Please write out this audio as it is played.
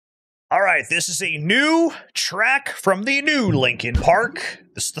All right, this is a new track from the new Linkin Park.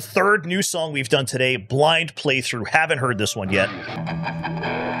 This is the third new song we've done today. Blind playthrough. Haven't heard this one yet.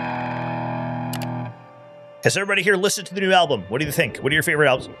 Has everybody here listened to the new album? What do you think? What are your favorite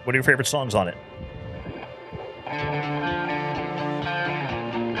albums? What are your favorite songs on it?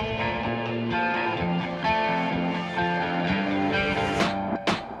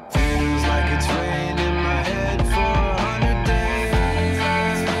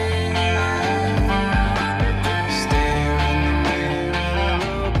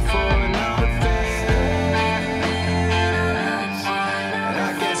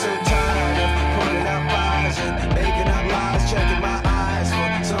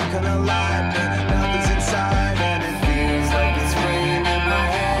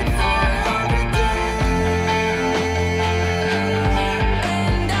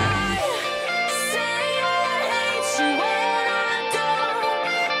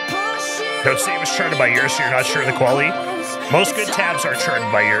 Don't say it was charted by ear, so you're not sure of the quality. Most good tabs are charted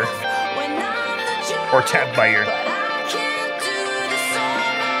by ear. Or tabbed by ear.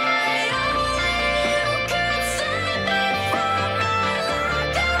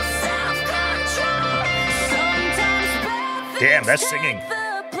 Damn, that's singing.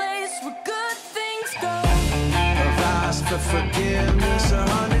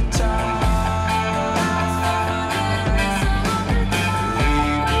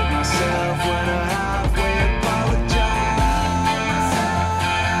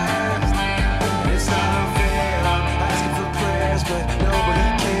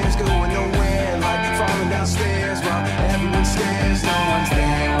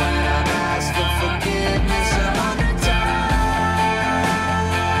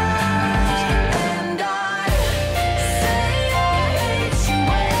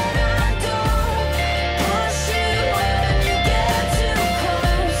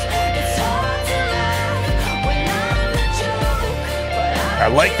 I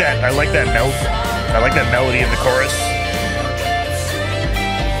like that. I like that melody in the chorus.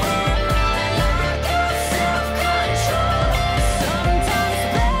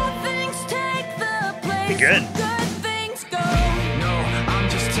 Be good. No, I'm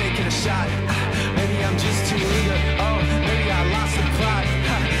just taking a shot. Maybe I'm just too eager. Oh, maybe I lost the plot.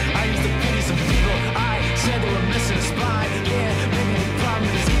 I used to pity some people. I said they were missing a spine. Yeah, maybe the problem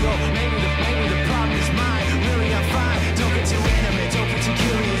is ego. Maybe the problem is mine. Really, I'm fine. Don't get too intimate. Don't get too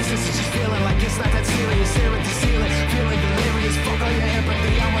curious. This is just feeling like it's not that serious. Stare at the ceiling, feeling delirious. Fuck all your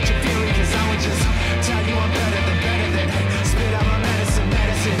empathy. I want your fury, cause I would just tell you I'm better than hey. Spit out my medicine,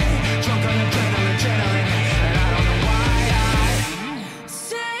 hey. Drunk on adrenaline, and I don't know why I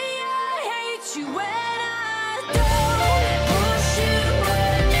say I hate you when I don't push you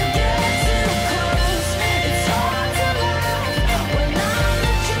when you get too close. It's hard to laugh when I'm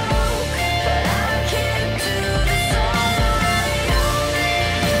the joke, but I can't do this all my own.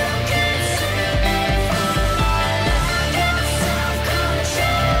 You can see me falling, I got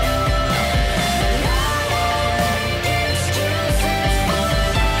self-control, and I won't make excuses for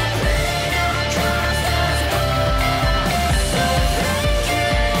the pain I caused us both. So thank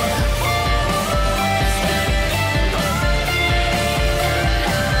you for always being by me.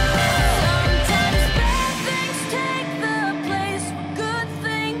 Sometimes bad things take the place where good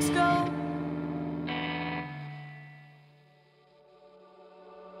things go.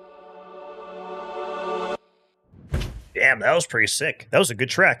 Damn, that was pretty sick. That was a good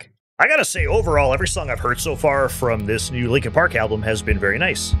track. I gotta say, overall, every song I've heard so far from this new Linkin Park album has been very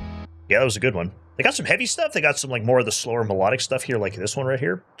nice. Yeah, that was a good one. They got some heavy stuff. They got some like more of the slower melodic stuff here, like this one right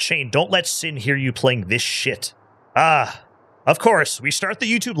here. Shane, don't let Sin hear you playing this shit. Ah, of course. We start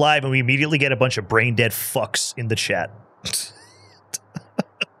the YouTube live and we immediately get a bunch of brain dead fucks in the chat.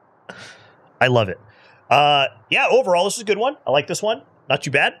 I love it. Yeah, overall, this is a good one. I like this one. Not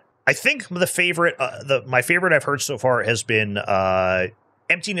too bad. I think the favorite, my favorite I've heard so far has been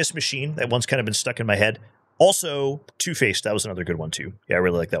Emptiness Machine. That one's kind of been stuck in my head. Also, Two-Faced. That was another good one too. Yeah, I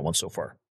really like that one so far.